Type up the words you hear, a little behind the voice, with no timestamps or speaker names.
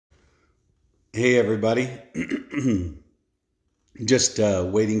Hey, everybody. Just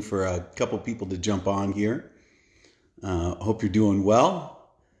waiting for a couple people to jump on here. Hope you're doing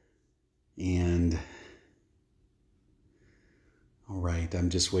well. And all right, I'm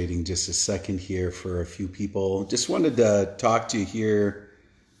just waiting just a second here for a few people. Just wanted to talk to you here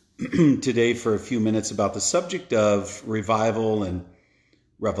today for a few minutes about the subject of revival and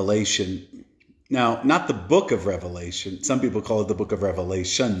revelation. Now, not the book of Revelation. Some people call it the book of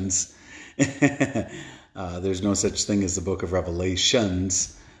Revelations. There's no such thing as the book of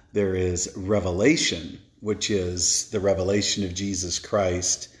Revelations. There is Revelation, which is the revelation of Jesus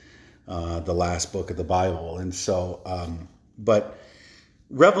Christ, the last book of the Bible. And so, but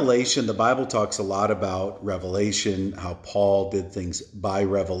Revelation, the Bible talks a lot about revelation, how Paul did things by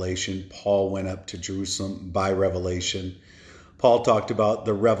revelation. Paul went up to Jerusalem by revelation. Paul talked about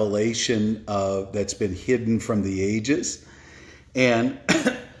the revelation that's been hidden from the ages. And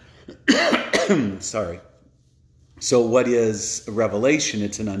sorry. So what is a revelation?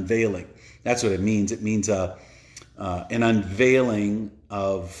 It's an unveiling. That's what it means. It means an unveiling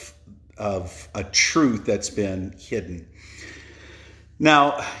of a truth that's been hidden.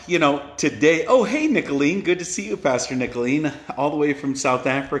 Now, today, oh, hey, Nicolene. Good to see you, Pastor Nicolene, all the way from South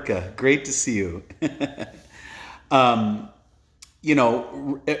Africa. Great to see you.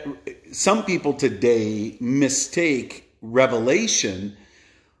 Some people today mistake revelation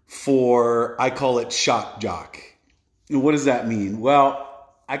for, I call it shock jock. And what does that mean? Well,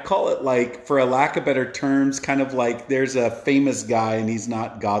 I call it, like, for a lack of better terms, kind of like there's a famous guy and he's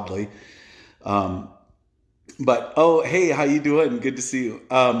not godly. But, oh, hey, how you doing? Good to see you.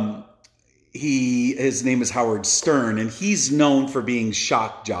 His name is Howard Stern, and he's known for being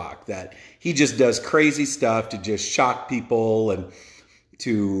shock jock, that he just does crazy stuff to just shock people and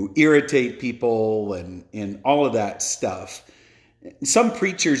to irritate people and all of that stuff. Some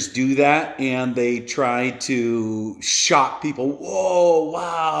preachers do that, and they try to shock people. Whoa,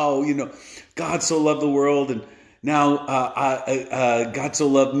 wow, God so loved the world, and now God so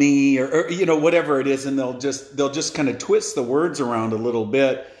loved me, or whatever it is, and they'll just kind of twist the words around a little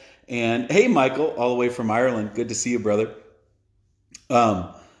bit. And hey, Michael, all the way from Ireland, good to see you, brother.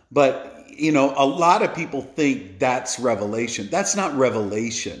 But a lot of people think that's revelation. That's not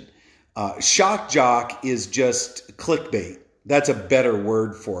revelation. Shock jock is just clickbait. That's a better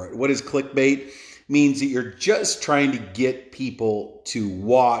word for it. What is clickbait? Means that you're just trying to get people to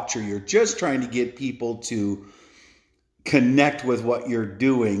watch, or you're just trying to get people to connect with what you're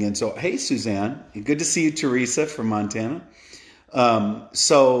doing. And so, hey, Suzanne, good to see you, Teresa from Montana.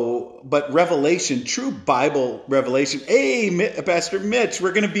 But revelation, true Bible revelation. Hey, Pastor Mitch,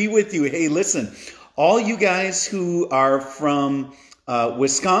 we're going to be with you. Hey, listen, all you guys who are from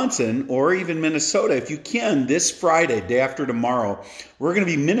Wisconsin or even Minnesota, if you can, this Friday, day after tomorrow, we're going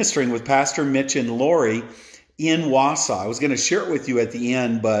to be ministering with Pastor Mitch and Lori in Wausau. I was going to share it with you at the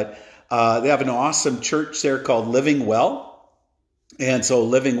end, but they have an awesome church there called Living Well. And so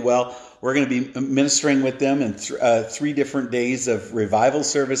Living Well, we're going to be ministering with them in 3 different days of revival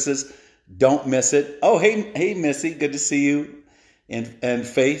services. Don't miss it. Oh, hey, Missy, good to see you. And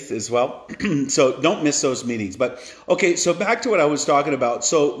Faith as well. So don't miss those meetings. But okay, so back to what I was talking about.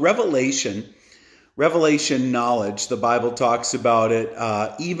 So revelation knowledge, the Bible talks about it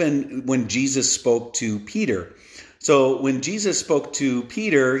even when Jesus spoke to Peter. So when Jesus spoke to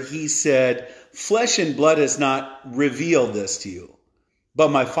Peter, he said, flesh and blood has not revealed this to you,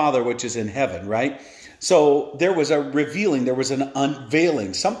 but my Father which is in heaven, right? So there was a revealing, there was an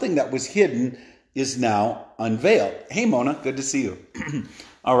unveiling. Something that was hidden is now unveiled. Hey, Mona, good to see you.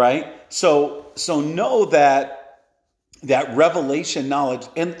 All right. So know that revelation knowledge,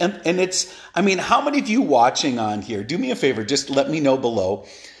 and it's, how many of you watching on here, do me a favor, just let me know below.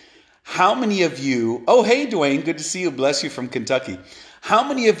 How many of you, oh, hey, Dwayne, good to see you. Bless you from Kentucky. How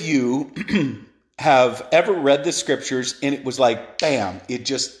many of you have ever read the scriptures and it was like, bam, it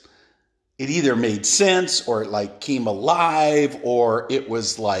either made sense, or it like came alive, or it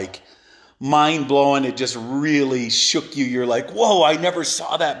was like mind blowing. It just really shook you. You're like, whoa, I never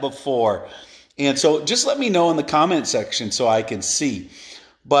saw that before. And so just let me know in the comment section so I can see.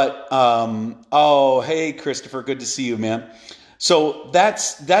 But, oh, hey, Christopher, good to see you, man. So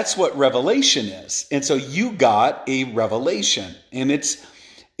that's what revelation is. And so you got a revelation, and it's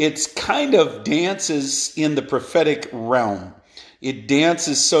kind of dances in the prophetic realm. It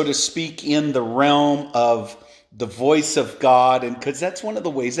dances, so to speak, in the realm of the voice of God. And because that's one of the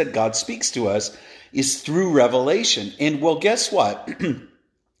ways that God speaks to us is through revelation. And well, guess what?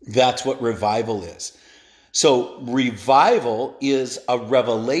 That's what revival is. So revival is a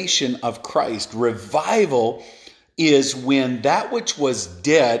revelation of Christ. Revival is when that which was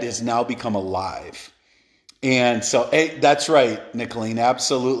dead has now become alive. And so, hey, that's right, Nicolene,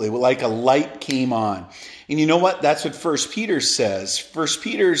 absolutely. Like a light came on. And you know what? That's what First Peter says. First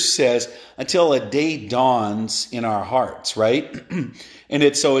Peter says, until a day dawns in our hearts, right? And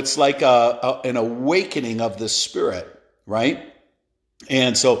it's like an awakening of the Spirit, right?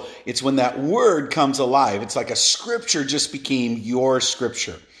 And so it's when that word comes alive. It's like a scripture just became your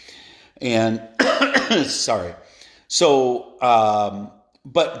scripture. And sorry. So,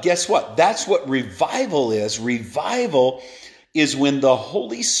 but guess what? That's what revival is. Revival is when the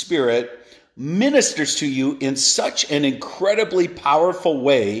Holy Spirit ministers to you in such an incredibly powerful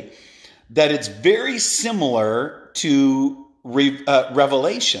way that it's very similar to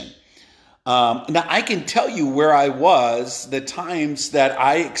Revelation. Now, I can tell you where I was, the times that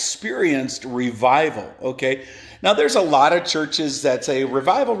I experienced revival, okay? Now, there's a lot of churches that say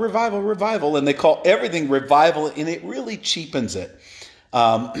revival, revival, revival, and they call everything revival, and it really cheapens it.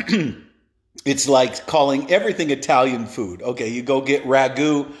 It's like calling everything Italian food. Okay, you go get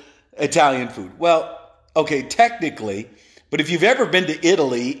ragu, Italian food. Well, okay, technically, but if you've ever been to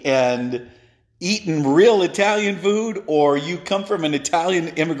Italy and eaten real Italian food, or you come from an Italian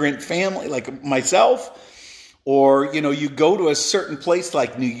immigrant family like myself, or, you know, you go to a certain place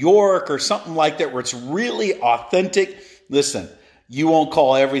like New York or something like that where it's really authentic, listen, you won't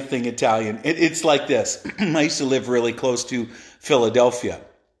call everything Italian. It's like this. I used to live really close to Philadelphia.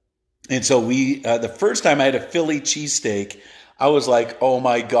 And so the first time I had a Philly cheesesteak, I was like, oh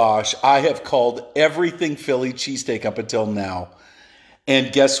my gosh, I have called everything Philly cheesesteak up until now.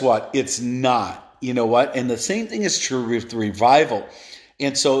 And guess what? It's not. You know what? And the same thing is true with revival.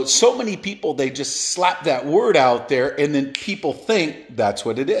 And so many people, they just slap that word out there, and then people think that's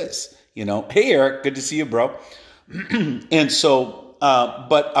what it is. You know, hey, Eric, good to see you, bro. And so,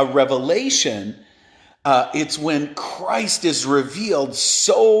 but a revelation, it's when Christ is revealed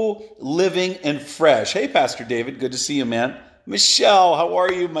so living and fresh. Hey, Pastor David, good to see you, man. Michelle, how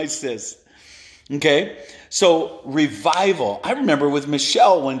are you, my sis? Okay, so revival. I remember with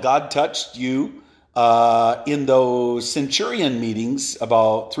Michelle when God touched you in those Centurion meetings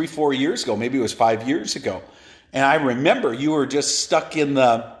about 3-4 years ago. Maybe it was 5 years ago. And I remember you were just stuck in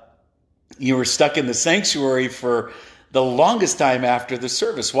the sanctuary for the longest time after the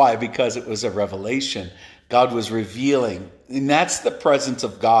service. Why? Because it was a revelation. God was revealing. And that's the presence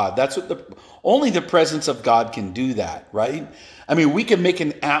of God. That's what only the presence of God can do that, right? I mean, we can make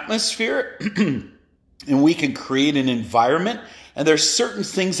an atmosphere and we can create an environment. And there's certain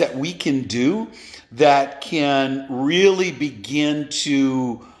things that we can do that can really begin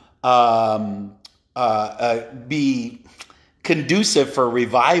to be conducive for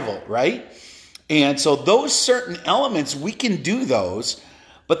revival, right? And so those certain elements, we can do those.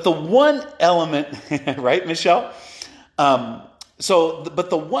 But the one element, right, Michelle? But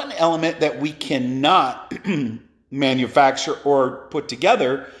the one element that we cannot manufacture or put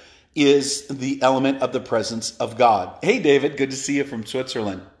together is the element of the presence of God. Hey, David, good to see you from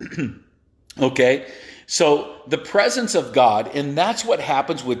Switzerland. Okay, so the presence of God, and that's what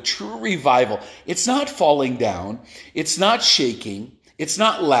happens with true revival. It's not falling down. It's not shaking. It's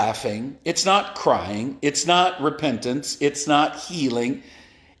not laughing. It's not crying. It's not repentance. It's not healing.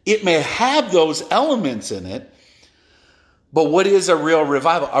 It may have those elements in it, but what is a real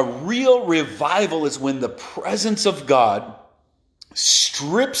revival? A real revival is when the presence of God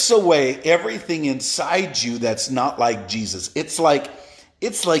strips away everything inside you that's not like Jesus. It's like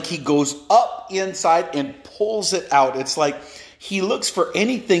he goes up inside and pulls it out. It's like he looks for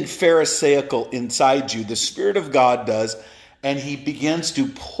anything pharisaical inside you. The Spirit of God does, and he begins to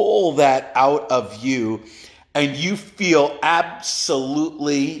pull that out of you, and you feel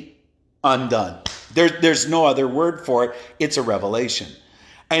absolutely undone. There's no other word for it. It's a revelation.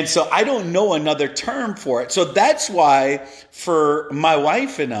 And so I don't know another term for it. So that's why for my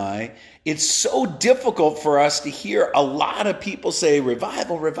wife and I, it's so difficult for us to hear a lot of people say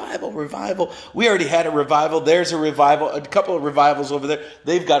revival, revival, revival. We already had a revival. There's a revival. A couple of revivals over there.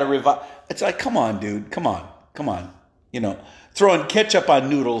 They've got a revival. It's like, come on, dude. Come on. You know, throwing ketchup on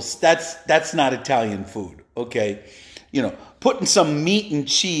noodles, that's not Italian food, okay? You know, putting some meat and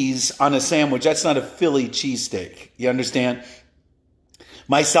cheese on a sandwich, that's not a Philly cheesesteak. You understand?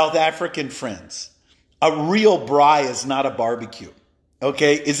 My South African friends, a real braai is not a barbecue,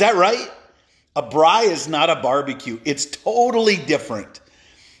 okay? Is that right? A braai is not a barbecue. It's totally different.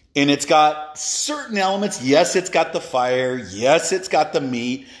 And it's got certain elements. Yes, it's got the fire. Yes, it's got the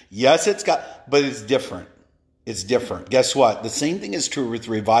meat. Yes, but it's different. It's different. Guess what? The same thing is true with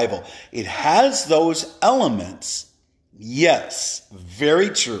revival. It has those elements. Yes, very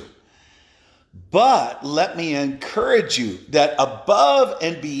true. But let me encourage you that above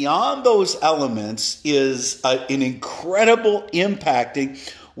and beyond those elements is an incredible impacting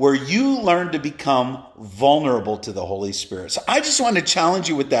where you learn to become vulnerable to the Holy Spirit. So I just want to challenge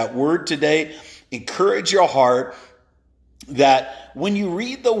you with that word today. Encourage your heart that when you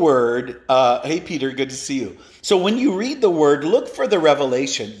read the word, hey, Peter, good to see you. So when you read the word, look for the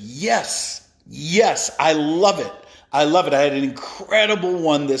revelation. Yes, I love it. I had an incredible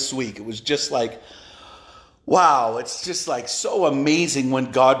one this week. It was just like, wow, it's just like so amazing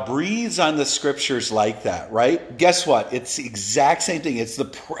when God breathes on the scriptures like that, right? Guess what? It's the exact same thing. It's the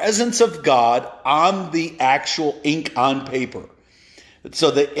presence of God on the actual ink on paper.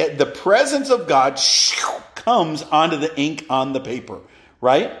 So the presence of God comes onto the ink on the paper,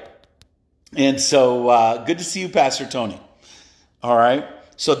 right? And so good to see you, Pastor Tony. All right.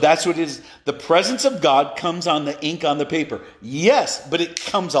 So that's what it is. The presence of God comes on the ink on the paper. Yes, but it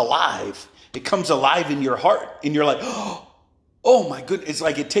comes alive. It comes alive in your heart. And you're like, oh my goodness. It's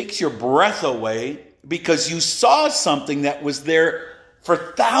like it takes your breath away because you saw something that was there for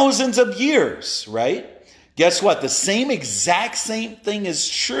thousands of years, right? Guess what? The exact same thing is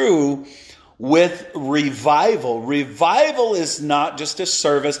true with revival. Revival is not just a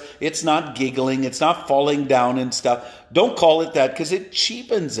service. It's not giggling. It's not falling down and stuff. Don't call it that because it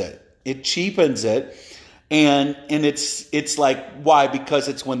cheapens it. It cheapens it. And it's like, why? Because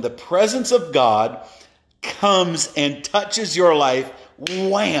it's when the presence of God comes and touches your life,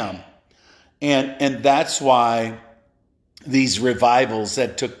 wham. And that's why these revivals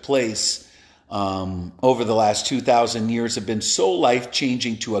that took place over the last 2,000 years have been so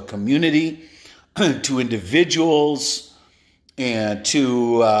life-changing to a community, to individuals, and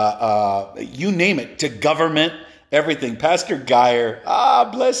to, you name it, to government, everything. Pastor Geyer,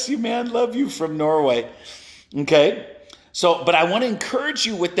 bless you, man. Love you from Norway. Okay? So, but I want to encourage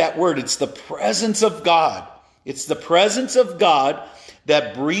you with that word. It's the presence of God. It's the presence of God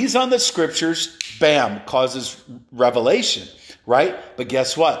that breathes on the scriptures, bam, causes revelation, right? But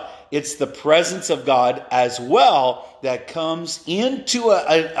guess what? It's the presence of God as well that comes into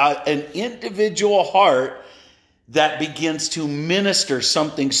an individual heart that begins to minister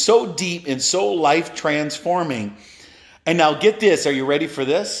something so deep and so life-transforming. And now get this. Are you ready for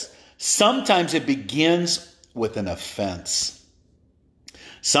this? Sometimes it begins with an offense.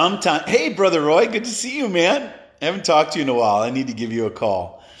 Sometimes, hey, Brother Roy, good to see you, man. I haven't talked to you in a while. I need to give you a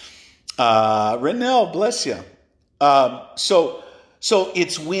call. Renelle, bless you. So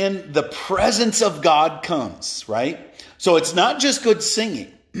it's when the presence of God comes, right? So it's not just good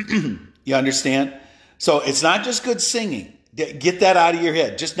singing. You understand? So it's not just good singing. Get that out of your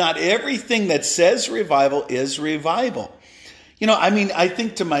head. Just not everything that says revival is revival. You know, I mean, I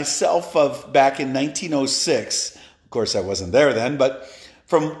think to myself of back in 1906, of course I wasn't there then, but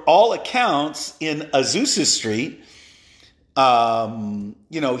from all accounts in Azusa Street,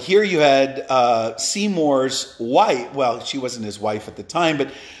 you know, here you had Seymour's wife. Well, she wasn't his wife at the time,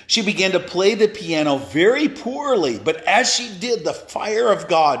 but she began to play the piano very poorly. But as she did, the fire of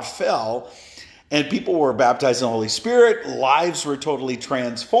God fell and people were baptized in the Holy Spirit. Lives were totally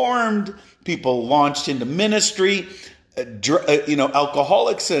transformed. People launched into ministry. You know,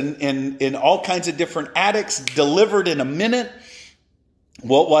 alcoholics and all kinds of different addicts delivered in a minute.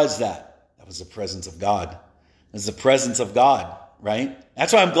 What was that? That was the presence of God. It's the presence of God, right?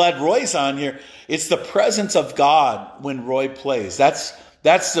 That's why I'm glad Roy's on here. It's the presence of God when Roy plays. That's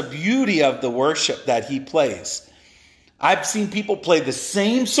the beauty of the worship that he plays. I've seen people play the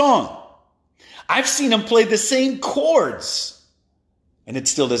same song. I've seen them play the same chords. And it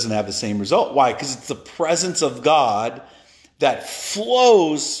still doesn't have the same result. Why? Because it's the presence of God that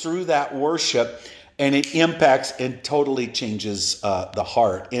flows through that worship and it impacts and totally changes the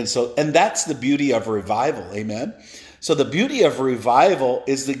heart. And that's the beauty of revival. Amen. So the beauty of revival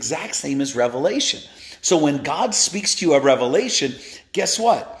is the exact same as revelation. So when God speaks to you a revelation, guess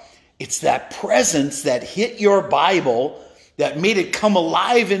what? It's that presence that hit your Bible that made it come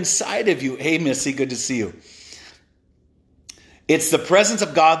alive inside of you. Hey, Missy, good to see you. It's the presence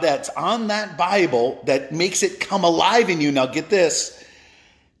of God that's on that Bible that makes it come alive in you. Now get this.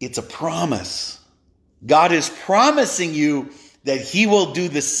 It's a promise. God is promising you that he will do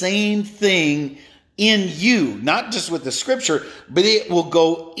the same thing in you, not just with the scripture, but it will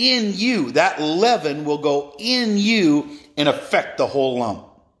go in you. That leaven will go in you and affect the whole lump.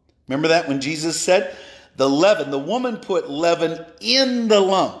 Remember that when Jesus said the leaven, the woman put leaven in the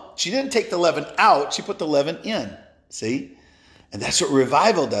lump. She didn't take the leaven out. She put the leaven in. See? And that's what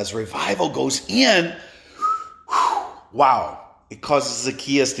revival does. Revival goes in. Wow. It causes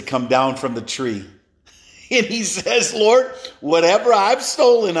Zacchaeus to come down from the tree. And he says, Lord, whatever I've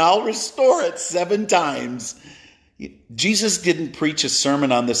stolen, I'll restore it 7 times. Jesus didn't preach a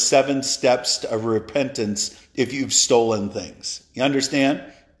sermon on the 7 steps of repentance if you've stolen things. You understand?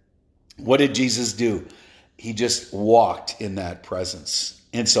 What did Jesus do? He just walked in that presence.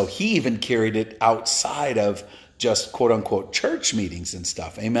 And so he even carried it outside of just quote unquote church meetings and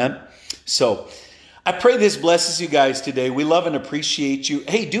stuff. Amen. So I pray this blesses you guys today. We love and appreciate you.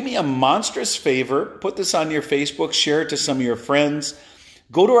 Hey, do me a monstrous favor. Put this on your Facebook. Share it to some of your friends.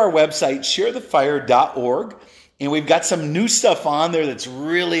 Go to our website, sharethefire.org. And we've got some new stuff on there that's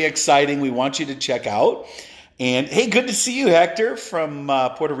really exciting. We want you to check out. And hey, good to see you, Hector, from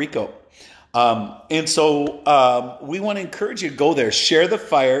Puerto Rico. And so we want to encourage you to go there,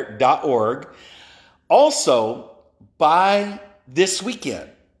 sharethefire.org. Also, by this weekend,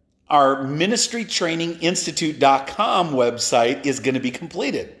 our ministrytraininginstitute.com website is going to be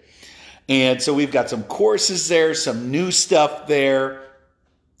completed. And so we've got some courses there, some new stuff there.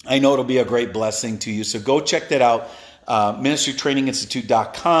 I know it'll be a great blessing to you. So go check that out,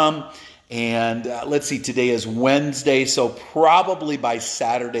 ministrytraininginstitute.com. And let's see, today is Wednesday, so probably by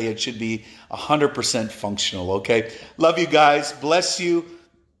Saturday it should be 100% functional, okay? Love you guys. Bless you.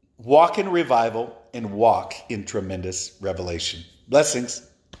 Walk in revival and walk in tremendous revelation. Blessings.